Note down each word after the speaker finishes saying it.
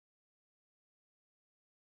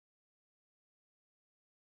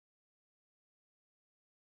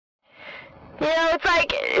You know, it's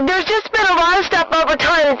like, there's just been a lot of stuff over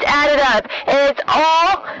time that's added up, and it's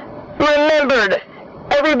all remembered.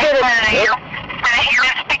 Every bit of it.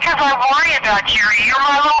 It's because I worry about you. You're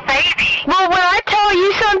my little baby. Well, when I tell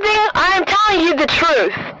you something, I'm telling you the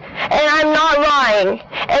truth. And I'm not lying.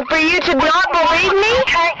 And for you to not believe me...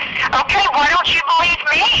 Okay, why don't you believe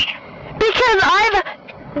me? Because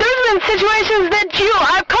there's been situations that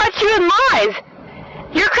I've caught you in lies.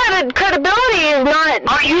 Your credibility is not...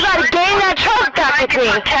 You gotta gain that trust back with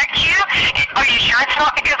me. Protect you? Are you sure it's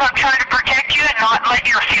not because I'm trying to protect you and not let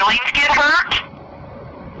your feelings get hurt?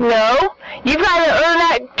 No. You've got to earn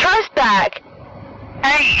that trust back.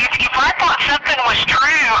 Hey, if I thought something was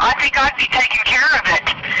true, I think I'd be taking care of it.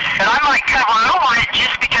 And I might cover over it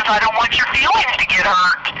just because I don't want your feelings to get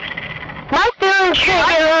hurt. My feelings can't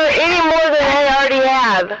get hurt any more than they already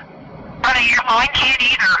have. Honey, mine can't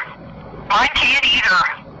either. Mine can't either.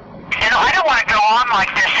 And I don't want to go on like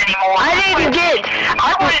this anymore. I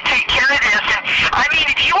want to take care of this. And I mean,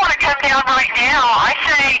 if you want to come down right now, I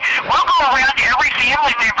say we'll go around to every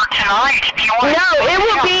family member tonight. If you want. No,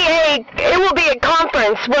 it will be a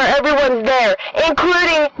conference where everyone's there,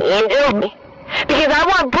 including me. Because I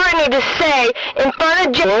want Brittany to say in front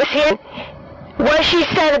of Jason what she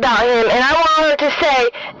said about him, and I want her to say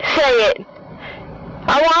it.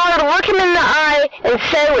 I want her to look him in the eye and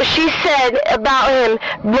say what she said about him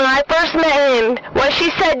when I first met him, what she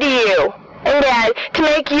said to you and Dad, to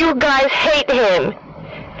make you guys hate him.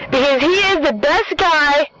 Because he is the best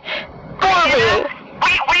guy for me.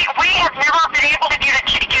 We have never been able to get it.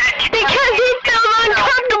 Because he feels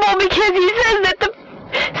uncomfortable because he says that the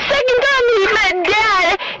second time he met Dad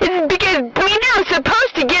is because Mina was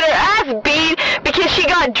supposed to get her ass beat because she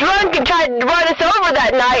got drunk and tried to run us over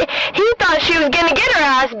that night. He thought she was going to get her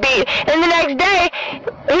ass beat. And the next day,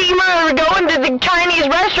 he wanted to go into the Chinese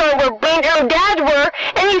restaurant where Mina and Dad were,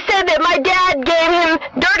 and he said that my dad gave him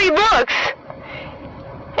dirty looks.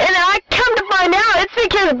 And I come to find out it's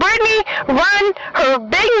because Brittany run her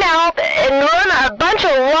big mouth and run a bunch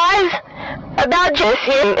of lies about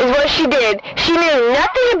Jason is what she did. She knew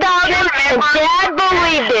nothing about him, and Dad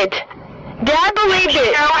believed it. Dad believed it.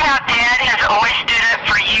 You know how Dad has always stood up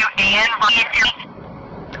for you and me?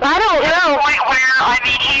 I don't know. To the point where, I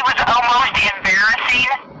mean, he was almost embarrassing.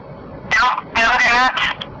 Know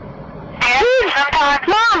that? Sometimes,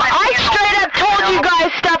 Mom, I straight up told you guys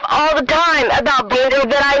stuff all the time about Binder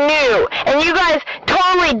that I knew, and you guys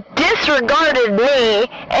totally disregarded me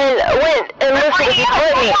and went and listened to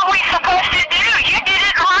Brittany. What were we supposed to do? You did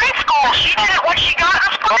it in high school. She did it when she got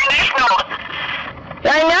in school.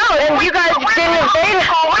 I know, and you guys didn't invade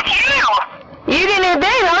her. With you. You didn't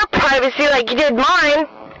invade her privacy like you did mine.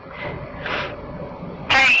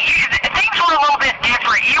 Hey, things were a little bit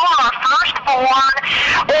different. You were our firstborn.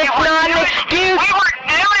 It's not an excuse. We were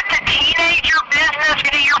new at the teenager business.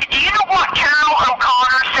 Do you know what Carol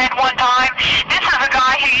O'Connor said one time? This is a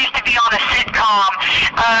guy who used to be on a sitcom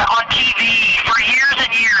on TV for years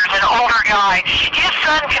and years, an older guy. His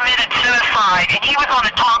son committed suicide, and he was on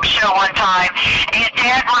a talk show one time, and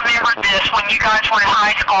Dad remembered this when you guys were in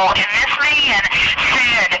high school, and this man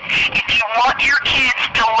said, if you want your kids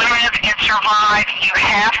to live and survive, you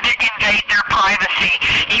have to invade their privacy.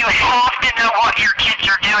 You have to know what your kids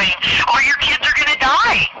are doing, or your kids are going to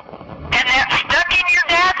die. And that's stuck in your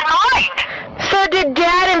dad's mind. So did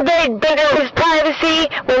Dad invade Binger's privacy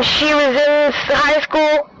when she was in high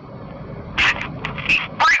school?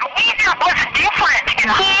 Binder was different in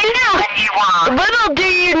high school than you were. Little do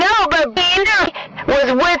you know, but Binder was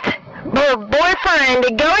with her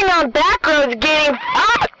boyfriend going on back roads getting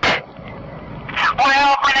fucked.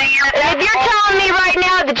 Well, if you're telling me right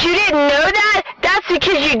now that you didn't know that, that's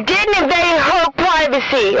because you didn't invade her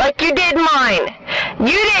privacy like you did mine.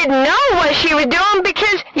 You didn't know what she was doing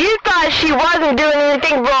because you thought she wasn't doing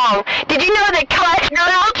anything wrong. Did you know that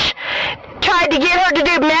Welch tried to get her to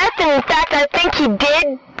do meth, and in fact I think he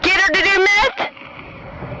did get her to do meth?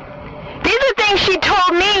 These are things she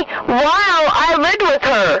told me while I lived with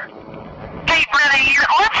her. Hey, brother,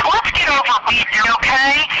 let's get over Binder,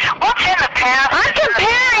 okay? What's in the past? I'm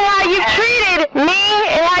comparing how you've treated me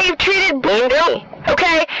and how you've treated Binder,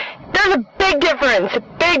 okay? There's a big difference,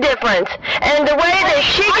 And the way that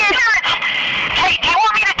she gets... Hey, do you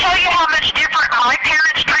want me to tell you how much different my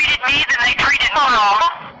parents treated me than they treated Mom?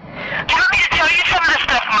 Do you want me to tell you some of the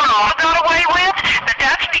stuff Mom got away with? But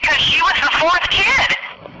that's because she was the fourth kid.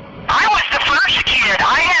 I was the first kid.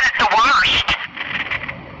 I had it the worst.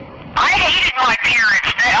 I hated my parents.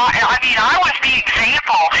 I mean, I was the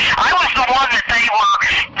example. I was the one that they were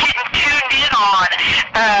getting tuned in on.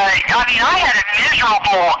 I mean, I had a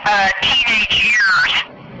miserable teenage years.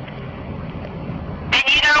 And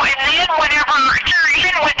you know, and then whenever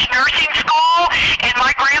Susan went to nursing school, and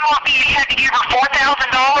my grandma had to give her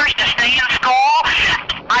 $4,000 to stay in school,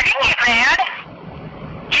 I didn't get mad.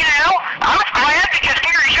 You know, I was glad because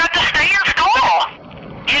Gary got to stay in school.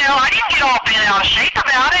 You know, I didn't get all bent out of shape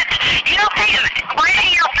about it. You know, things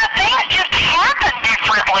just happen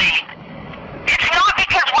differently. It's not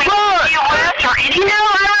because we feel less or anything. You know,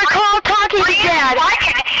 I recall talking to Dad. If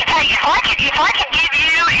I could give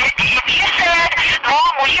you, if you said,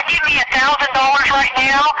 Mom, will you give me $1,000 right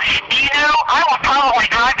now? Do you know, I will probably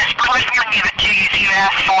drive this person and give it to you if you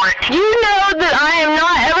ask for it. You know that I am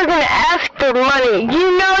not ever going to ask for money.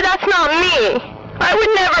 You know that's not me. I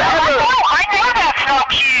would never ever. I know that's not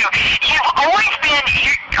you. You've always been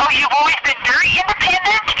very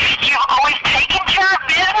independent. You've always taken care of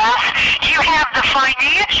business. You have the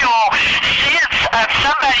financial sense of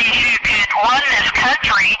somebody who could run this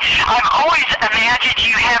country. I've always imagined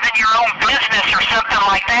you having your own business or something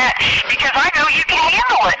like that because I know you can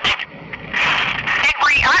handle it.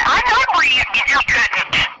 I know you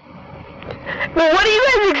couldn't. Well, what do you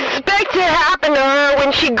guys expect to happen to her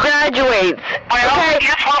when she graduates? Well, I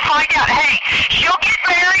guess we'll find out. Hey, she'll get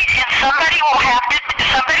married and somebody will